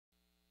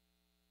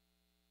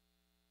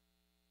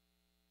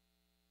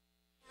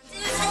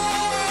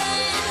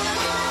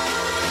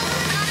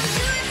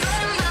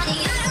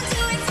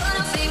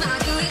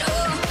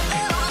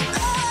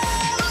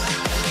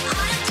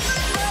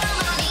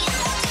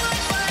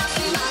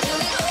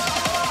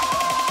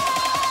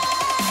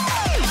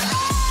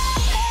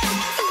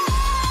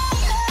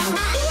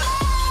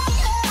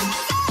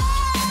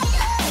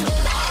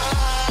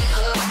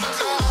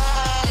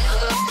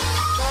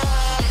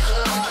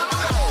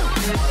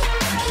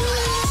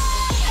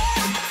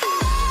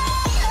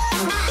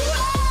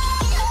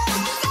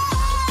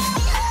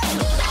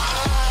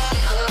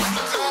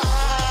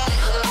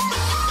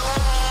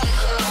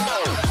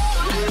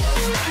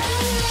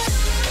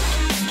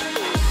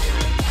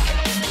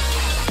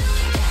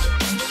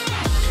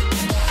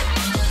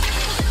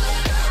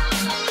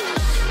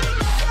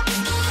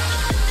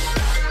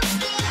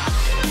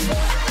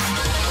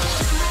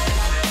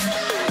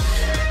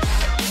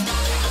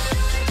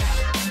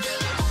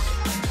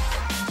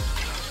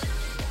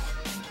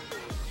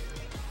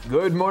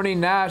Good morning,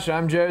 Nash.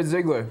 I'm Jared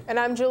Ziegler. And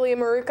I'm Julia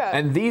Maruka.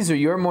 And these are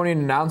your morning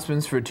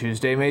announcements for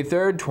Tuesday, May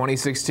 3rd,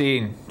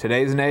 2016.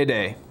 Today's Nay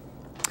Day.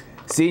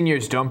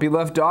 Seniors, don't be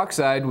left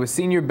dockside. With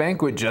senior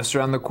banquet just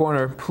around the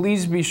corner,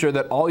 please be sure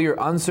that all your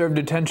unserved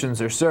attentions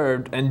are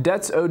served and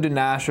debts owed to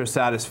Nash are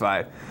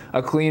satisfied.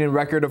 A clean and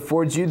record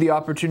affords you the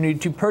opportunity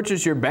to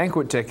purchase your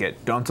banquet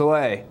ticket. Don't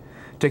delay.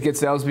 Ticket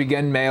sales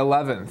begin May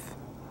 11th.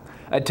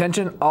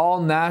 Attention all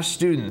Nash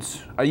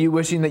students. Are you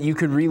wishing that you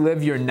could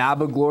relive your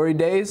NABA glory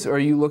days, or are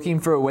you looking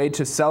for a way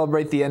to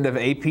celebrate the end of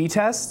AP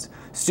tests?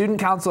 Student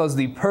Council has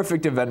the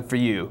perfect event for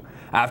you.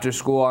 After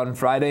school on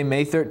Friday,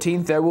 May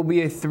 13th, there will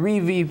be a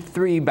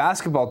 3v3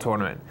 basketball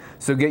tournament.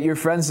 So get your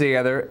friends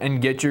together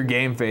and get your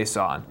game face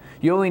on.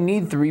 You only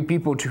need 3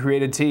 people to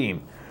create a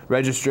team.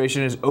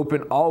 Registration is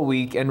open all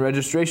week and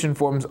registration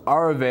forms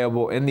are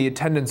available in the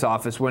attendance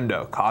office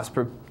window. Cost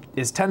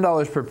is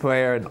 $10 per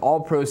player and all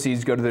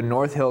proceeds go to the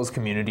North Hills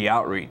Community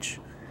Outreach.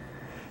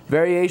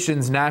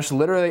 Variations, Nash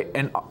Literary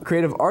and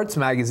Creative Arts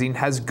magazine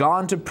has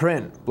gone to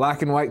print.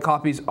 Black and white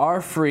copies are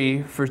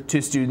free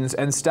to students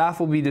and staff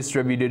will be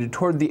distributed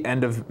toward the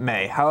end of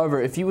May.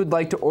 However, if you would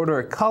like to order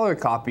a color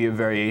copy of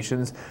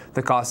Variations,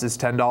 the cost is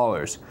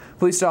 $10.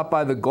 Please stop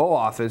by the Goal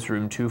office,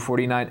 room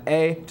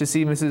 249A, to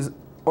see Mrs.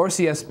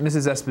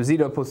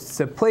 Esposito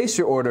to place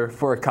your order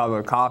for a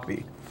color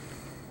copy.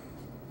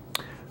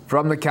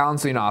 From the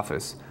counseling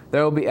office,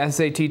 there will be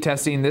SAT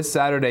testing this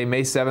Saturday,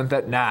 May 7th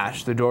at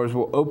Nash. The doors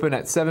will open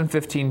at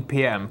 7:15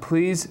 p.m.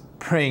 Please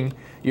bring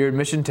your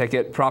admission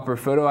ticket, proper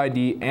photo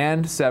ID,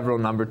 and several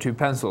number 2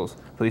 pencils.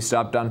 Please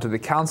stop down to the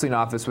counseling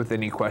office with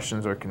any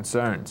questions or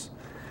concerns.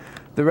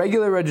 The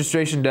regular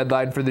registration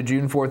deadline for the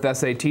June 4th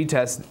SAT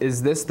test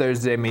is this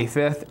Thursday, May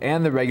 5th,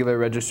 and the regular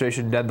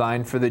registration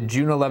deadline for the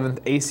June 11th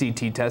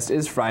ACT test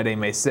is Friday,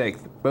 May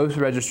 6th. Both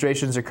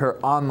registrations occur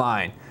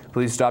online.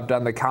 Please stop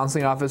down the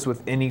counseling office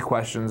with any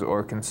questions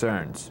or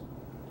concerns.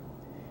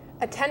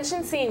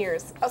 Attention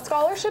seniors, a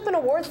scholarship and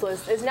awards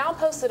list is now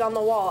posted on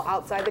the wall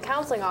outside the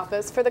counseling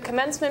office for the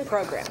commencement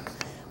program.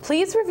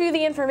 Please review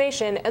the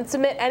information and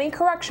submit any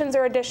corrections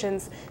or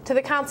additions to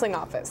the counseling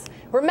office.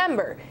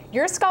 Remember,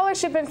 your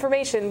scholarship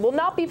information will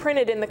not be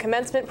printed in the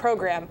commencement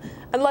program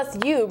unless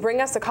you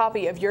bring us a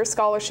copy of your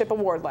scholarship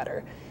award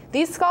letter.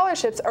 These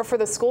scholarships are for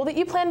the school that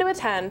you plan to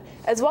attend,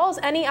 as well as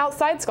any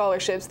outside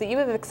scholarships that you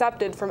have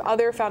accepted from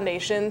other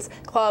foundations,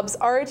 clubs,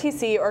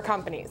 ROTC, or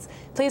companies.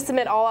 Please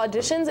submit all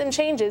additions and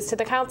changes to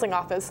the counseling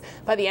office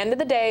by the end of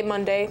the day,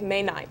 Monday,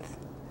 May 9th.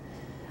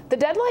 The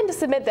deadline to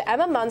submit the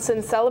Emma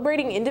Munson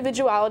Celebrating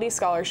Individuality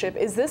Scholarship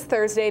is this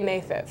Thursday,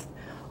 May 5th.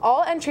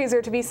 All entries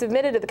are to be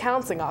submitted to the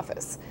counseling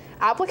office.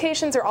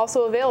 Applications are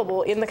also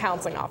available in the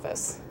counseling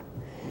office.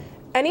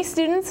 Any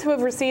students who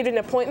have received an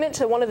appointment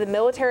to one of the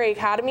military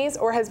academies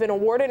or has been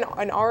awarded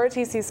an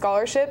ROTC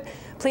scholarship,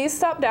 please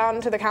stop down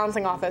to the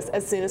counseling office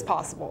as soon as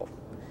possible.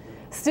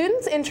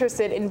 Students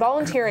interested in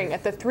volunteering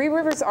at the Three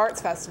Rivers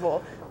Arts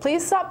Festival,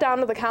 please stop down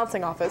to the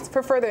counseling office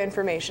for further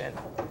information.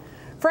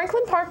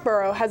 Franklin Park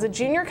Borough has a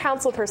junior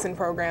councilperson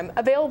program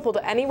available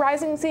to any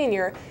rising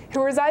senior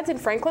who resides in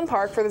Franklin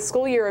Park for the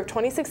school year of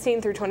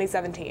 2016 through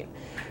 2017.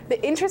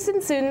 The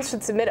interested students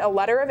should submit a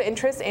letter of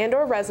interest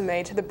and/or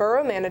resume to the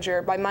borough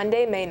manager by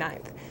Monday, May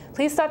 9th.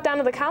 Please stop down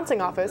to the counseling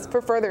office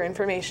for further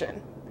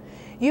information.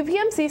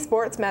 UPMC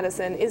Sports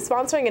Medicine is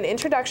sponsoring an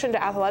Introduction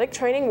to Athletic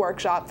Training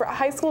workshop for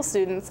high school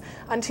students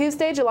on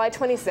Tuesday, July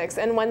 26th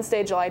and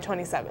Wednesday, July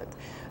 27th.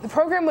 The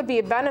program would be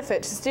a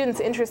benefit to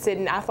students interested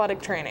in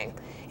athletic training.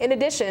 In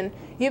addition,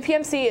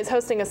 UPMC is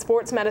hosting a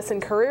Sports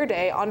Medicine Career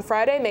Day on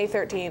Friday, May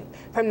 13th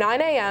from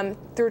 9 a.m.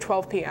 through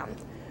 12 p.m.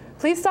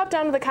 Please stop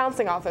down to the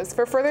counseling office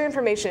for further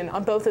information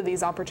on both of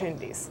these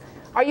opportunities.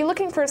 Are you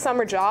looking for a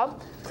summer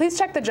job? Please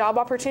check the job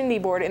opportunity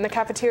board in the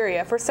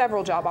cafeteria for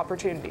several job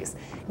opportunities.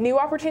 New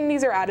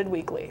opportunities are added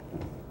weekly.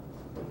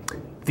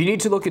 If you need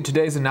to look at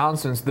today's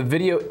announcements, the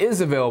video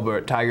is available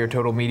at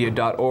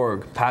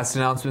tigertotalmedia.org. Past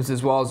announcements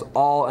as well as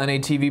all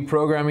NATV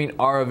programming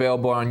are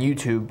available on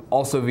YouTube,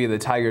 also via the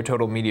Tiger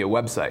Total Media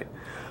website.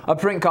 A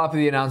print copy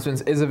of the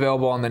announcements is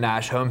available on the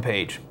Nash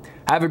homepage.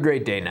 Have a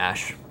great day,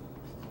 Nash.